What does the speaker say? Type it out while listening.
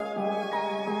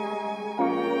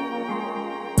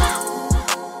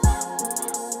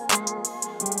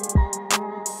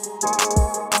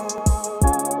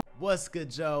What's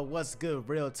good, Joe? What's good,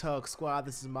 Real Talk Squad?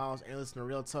 This is Miles, and you're listening to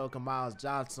Real Talk and Miles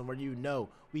Johnson, where you know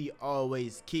we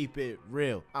always keep it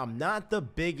real. I'm not the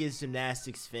biggest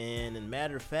gymnastics fan, and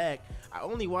matter of fact, I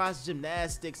only watch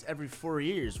gymnastics every 4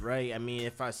 years, right? I mean,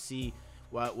 if I see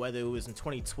whether it was in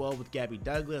 2012 with Gabby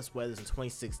Douglas, whether it's in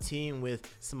 2016 with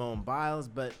Simone Biles,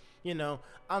 but you know,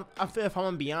 if I'm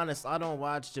gonna be honest, I don't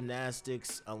watch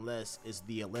gymnastics unless it's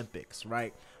the Olympics,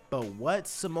 right? But what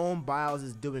Simone Biles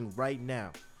is doing right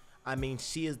now, I mean,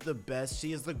 she is the best,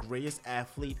 she is the greatest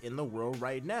athlete in the world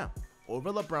right now.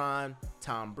 Over LeBron,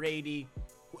 Tom Brady,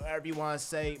 whoever you want to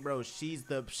say, bro, she is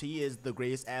the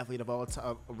greatest athlete of all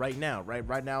time right now,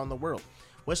 right now in the world.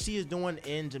 What she is doing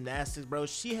in gymnastics, bro,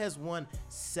 she has won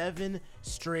 7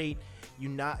 straight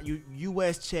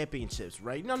U.S. championships,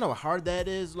 right? You don't know how hard that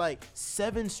is? Like,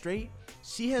 7 straight?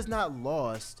 She has not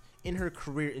lost in her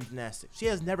career in gymnastics. She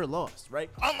has never lost, right?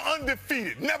 I'm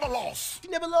undefeated, never lost. She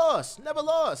never lost.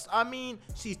 I mean,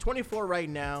 she's 24 right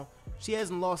now. She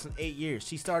hasn't lost in 8 years.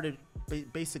 She started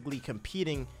basically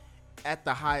competing at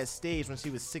the highest stage when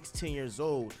she was 16 years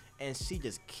old, and she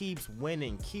just keeps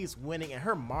winning, and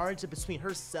her margin between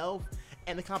herself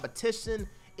and the competition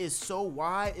is so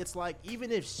wide. It's like,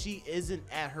 even if she isn't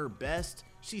at her best,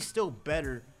 she's still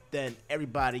better than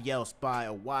everybody else by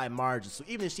a wide margin. So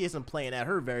even if she isn't playing at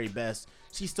her very best,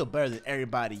 she's still better than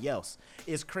everybody else.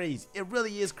 It's crazy. It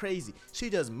really is crazy. She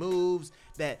does moves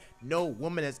that no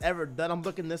woman has ever done. I'm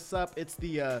looking this up. It's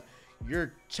the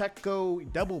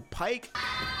Yurchenko double pike.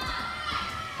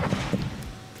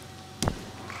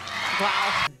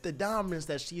 Wow. The dominance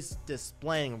that she's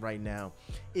displaying right now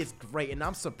is great, and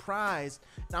I'm surprised,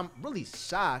 and I'm really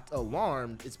shocked,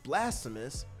 alarmed, it's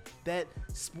blasphemous that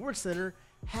SportsCenter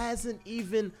hasn't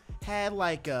even had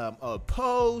like a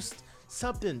post,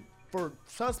 something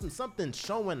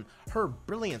showing her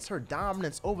brilliance, her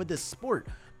dominance over this sport.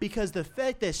 Because the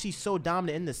fact that she's so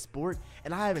dominant in this sport,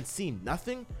 and I haven't seen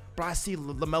nothing, but I see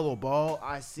LaMelo Ball,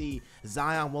 I see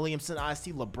Zion Williamson, I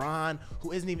see LeBron,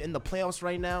 who isn't even in the playoffs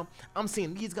right now. I'm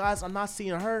seeing these guys, I'm not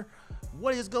seeing her.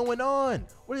 What is going on?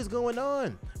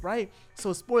 Right? So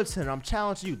SportsCenter, I'm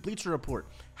challenging you, Bleacher Report,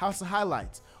 House of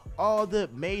Highlights, all the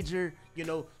major,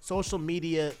 social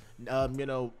media,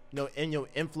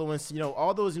 influence,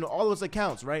 all those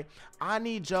accounts, right? I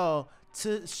need y'all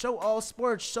to show all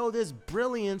sports, show this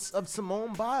brilliance of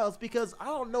Simone Biles, because I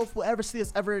don't know if we'll ever see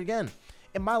this ever again.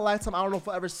 In my lifetime, I don't know if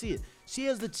we'll ever see it. She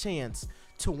has the chance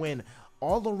to win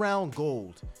all-around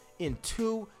gold in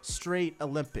 2 straight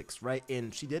Olympics, right?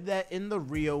 And she did that in the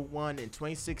Rio one in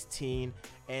 2016,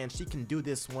 and she can do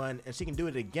this one, and she can do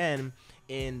it again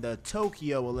in the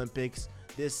Tokyo Olympics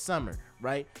this summer,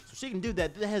 right? So she can do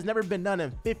that. That has never been done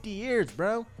in 50 years,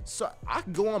 bro. So I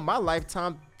can go on my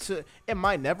lifetime to, it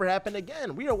might never happen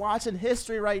again. We are watching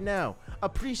history right now.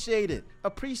 Appreciate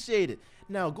it.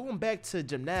 Now, going back to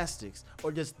gymnastics,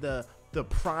 or just the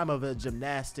prime of a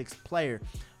gymnastics player,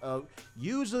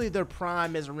 usually their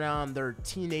prime is around their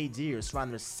teenage years,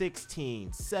 around their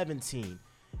 16, 17,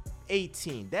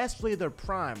 18. That's really their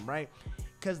prime, right?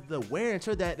 Because the wear and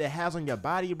tear that it has on your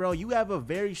body, bro, you have a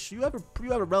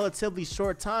relatively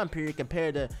short time period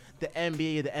compared to the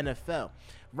NBA or the NFL.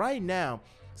 Right now,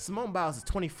 Simone Biles is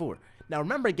 24. Now,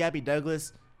 remember Gabby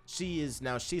Douglas? She's a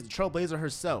trailblazer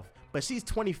herself, but she's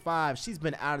 25. She's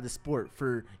been out of the sport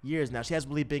for years now. She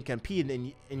hasn't really been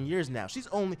competing in years now. She's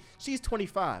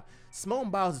 25.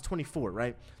 Simone Biles is 24,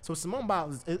 right? So Simone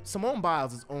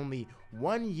Biles is only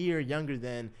 1 year younger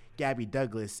than Gabby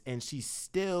Douglas, and she's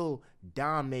still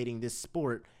dominating this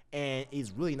sport, and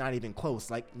is really not even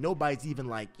close. Like, nobody's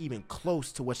even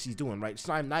close to what she's doing, right? She's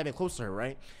not even close to her,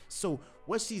 right? So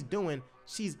what she's doing,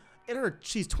 she's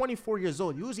 24 years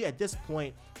old. Usually at this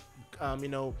point,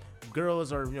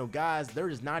 girls or guys, they're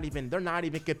not even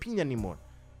competing anymore.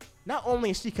 Not only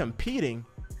is she competing,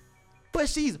 but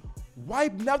she's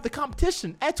wiping out the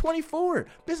competition at 24.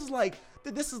 This is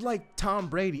like Tom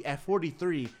Brady at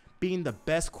 43 being the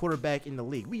best quarterback in the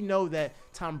league. We know that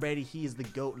Tom Brady, he is the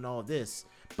GOAT and all this,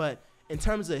 but in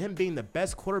terms of him being the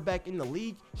best quarterback in the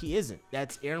league, he isn't.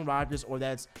 That's Aaron Rodgers or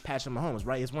that's Patrick Mahomes,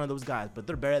 right? It's one of those guys, but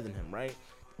they're better than him, right?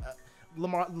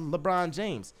 LeBron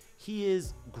James, he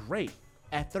is great.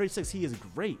 At 36, he is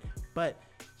great, but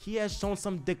he has shown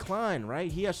some decline,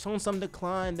 right? He has shown some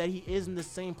decline, that he isn't the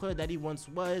same player that he once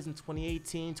was in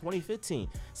 2018, 2015.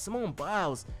 Simone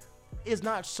Biles is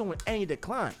not showing any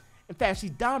decline. In fact,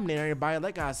 she's dominating everybody,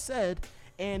 like I said,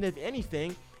 and if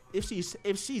anything, if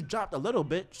she's dropped a little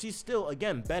bit, she's still,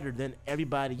 again, better than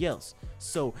everybody else.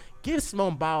 So give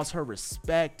Simone Biles her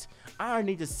respect. I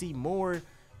need to see more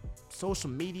social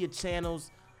media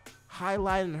channels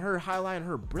highlighting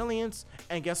her brilliance.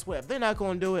 And guess what? If they're not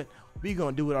gonna do it, we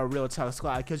gonna do it our Real Talk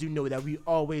Squad, because you know that we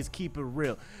always keep it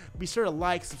real. Be sure to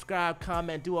like, subscribe,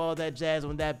 comment, do all that jazz.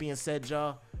 With that being said,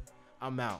 y'all, I'm out.